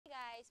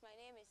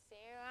is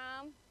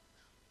Seyiram.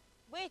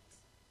 Wait,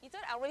 you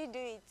thought I already do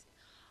it?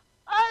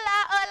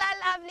 Hola, hola,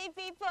 lovely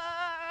people!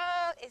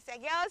 It's a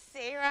girl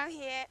Seyiram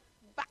here,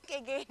 back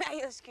again at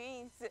your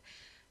screens.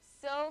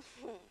 So,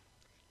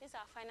 this is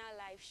our final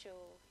live show,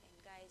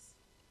 and guys,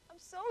 I'm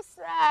so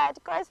sad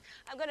because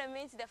I'm gonna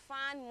miss the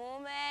fun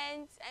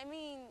moments. I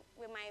mean,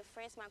 with my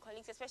friends, my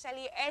colleagues,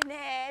 especially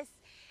Ernest,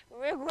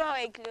 Regular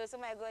and close. Oh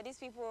my God, these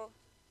people,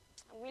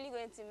 I'm really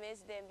going to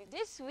miss them.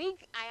 This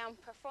week, I am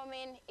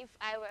performing "If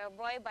I Were a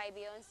Boy" by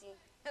Beyonce.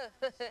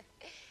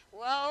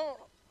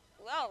 well,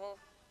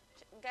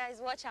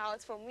 guys, watch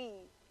out for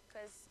me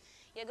because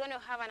you're going to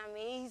have an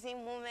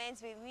amazing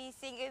moment with me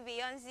singing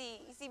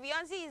Beyonce. You see,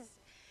 Beyonce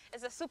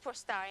is a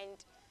superstar,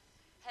 and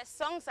her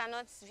songs are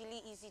not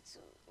really easy to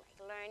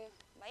learn.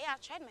 But yeah,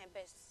 I've tried my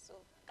best. So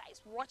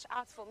guys, watch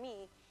out for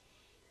me.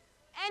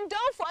 And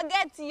don't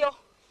forget,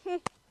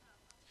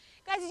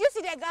 guys, did you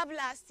see the gap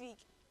last week?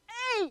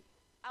 Hey!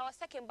 I was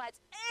second, but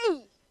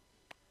hey!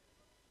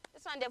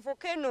 This one, the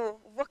volcano.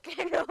 The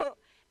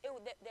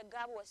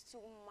gap was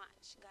too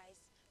much, guys.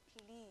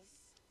 Please,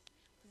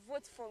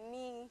 vote for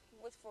me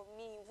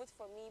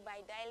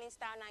by dialing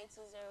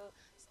 *920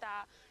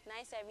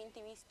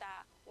 *973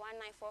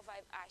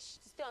 *1945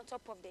 # to stay on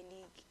top of the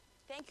league.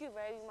 Thank you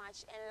very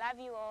much and love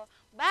you all.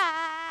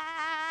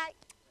 Bye!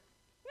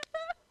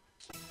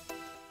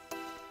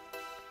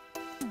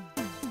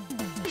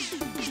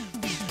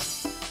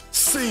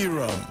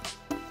 Seyiram.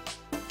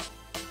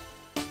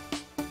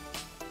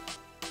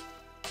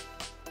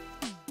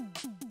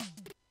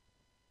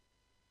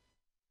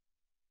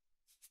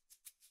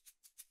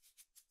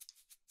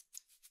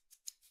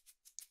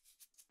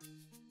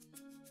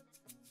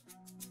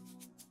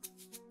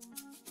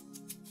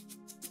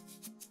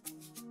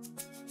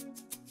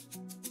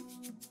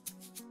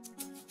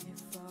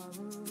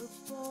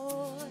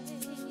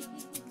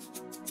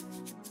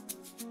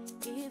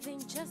 Even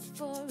just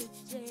for a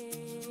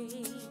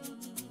day,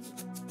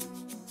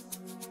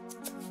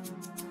 I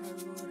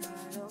rolled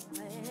out of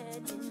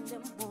bed in the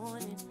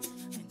morning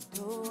and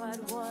threw out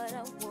what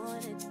I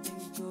wanted to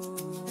go.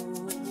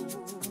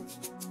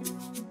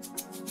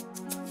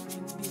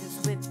 Beers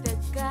with the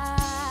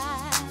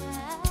guys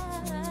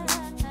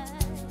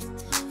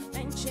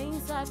and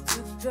chains up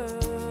to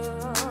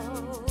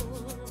girls.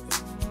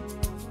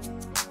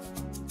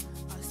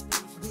 I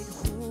stayed with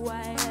who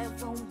I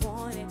ever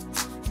wanted.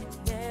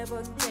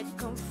 Never get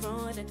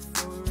confronted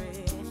for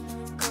it,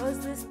 'cause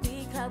this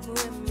speak up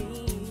with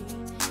me.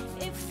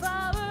 If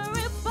I were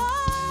a boy,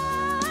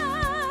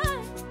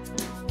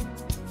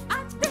 I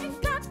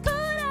think I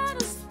could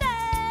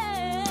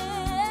understand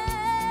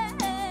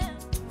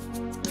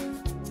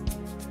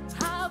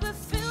how it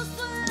feels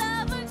to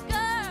love a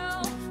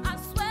girl. I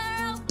swear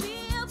I'll be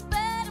a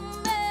better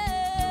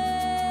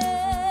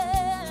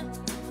man.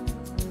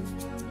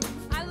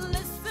 I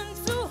listen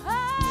to her.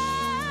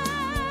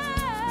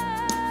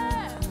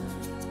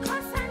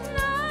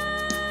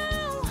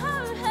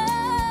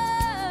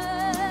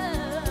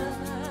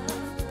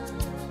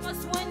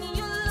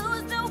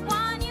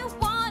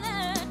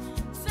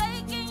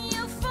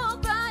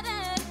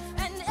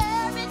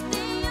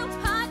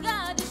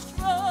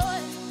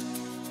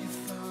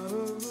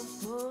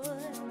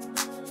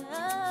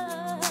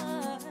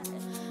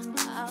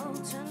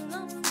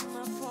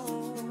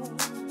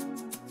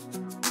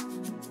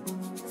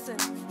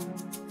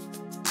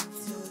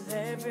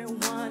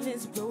 Everyone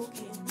is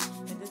broken,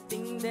 and the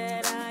thing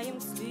that I am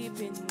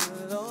sleeping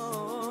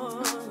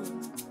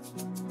alone.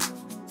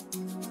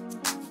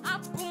 I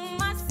pull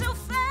myself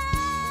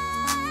fast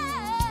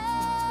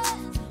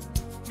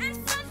and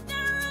set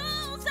the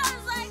rules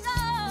as I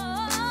go.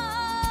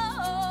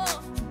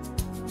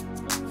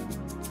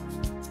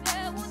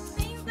 There were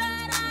things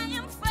that I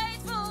am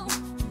faithful,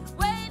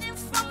 waiting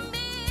for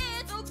me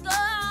to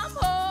come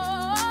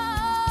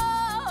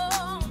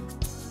home.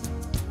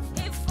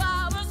 If I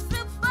was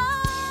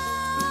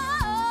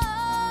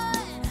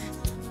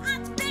I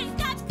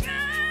think I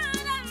could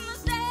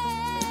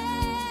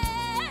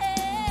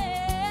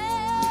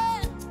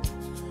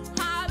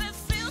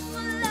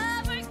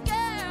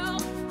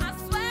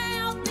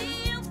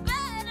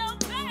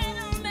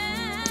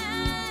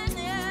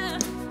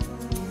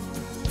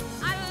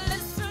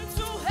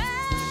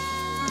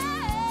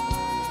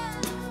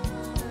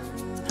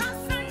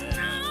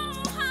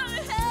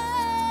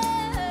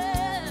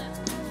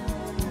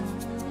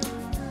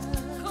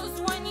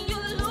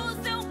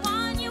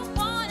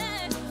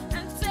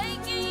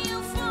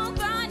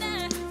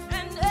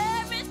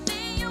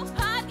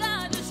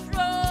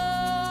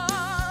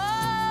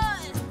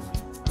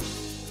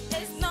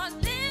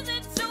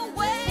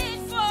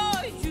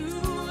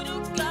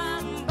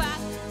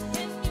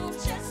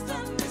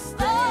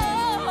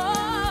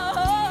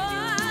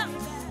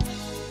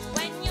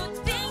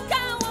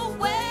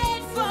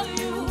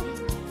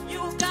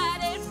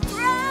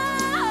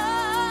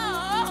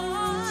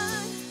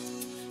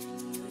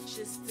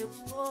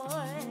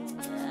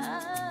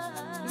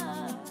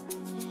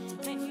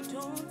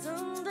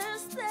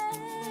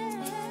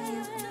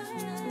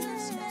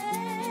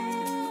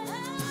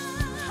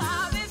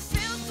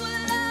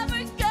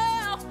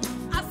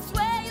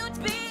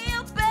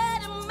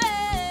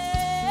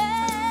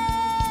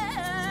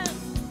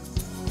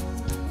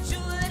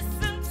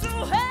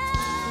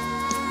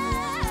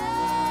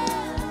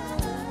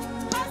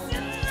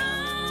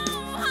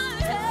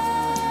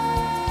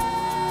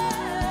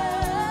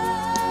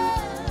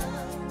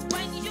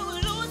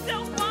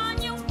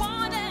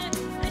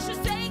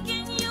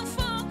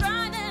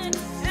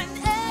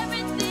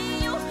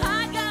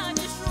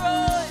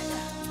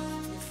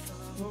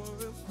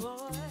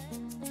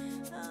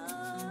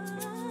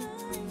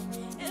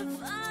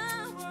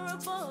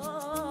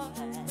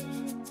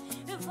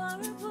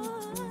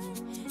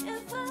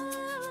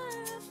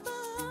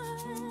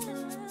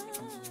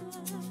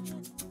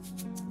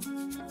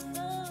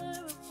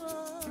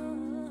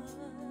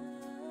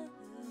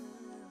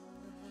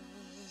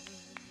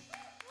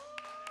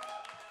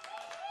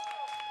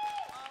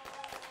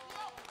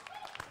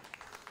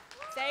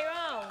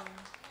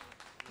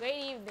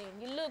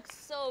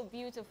so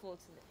beautiful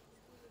today.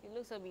 You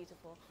look so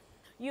beautiful.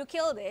 You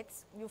killed it.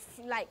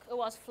 Like, it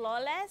was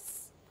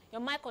flawless.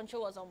 Your mic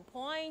control was on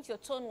point. Your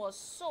tone was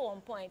so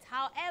on point.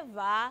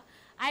 However,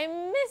 I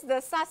missed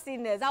the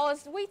sassiness. I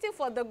was waiting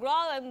for the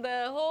growl and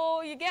the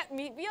whole, you get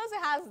me?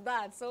 Beyonce has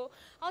that. So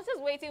I was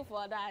just waiting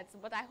for that.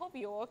 But I hope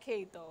you're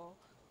okay, though.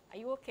 Are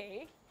you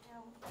okay?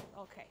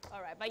 Yeah. Okay.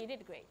 All right. But you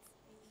did great.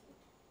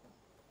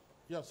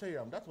 Yeah,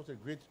 Seyiram, that was a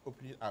great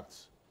opening act.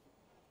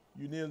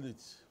 You nailed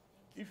it.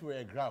 If you were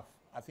a graph,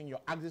 I think your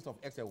axis of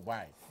X and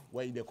Y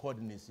were in the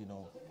coordinates, you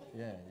know.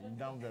 Yeah, you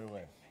done very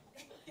well.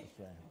 That's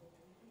right.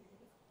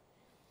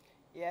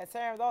 Yeah,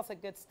 Seyiram, that was a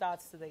good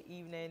start to the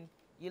evening.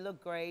 You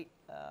look great.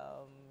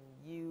 I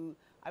mean,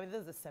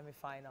 this is the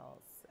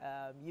semi-finals.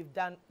 You've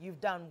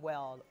done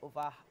well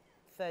over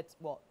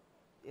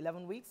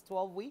 11 weeks,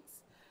 12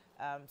 weeks.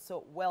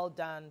 So well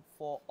done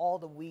for all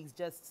the weeks.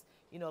 Just,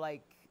 you know,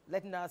 like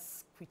letting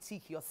us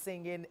critique your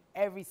singing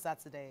every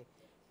Saturday.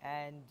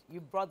 And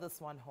you brought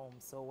this one home,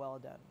 so well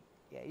done.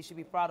 Yeah, you should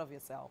be proud of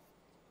yourself.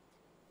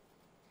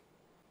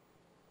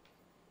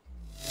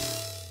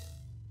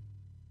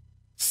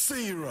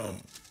 Seyiram.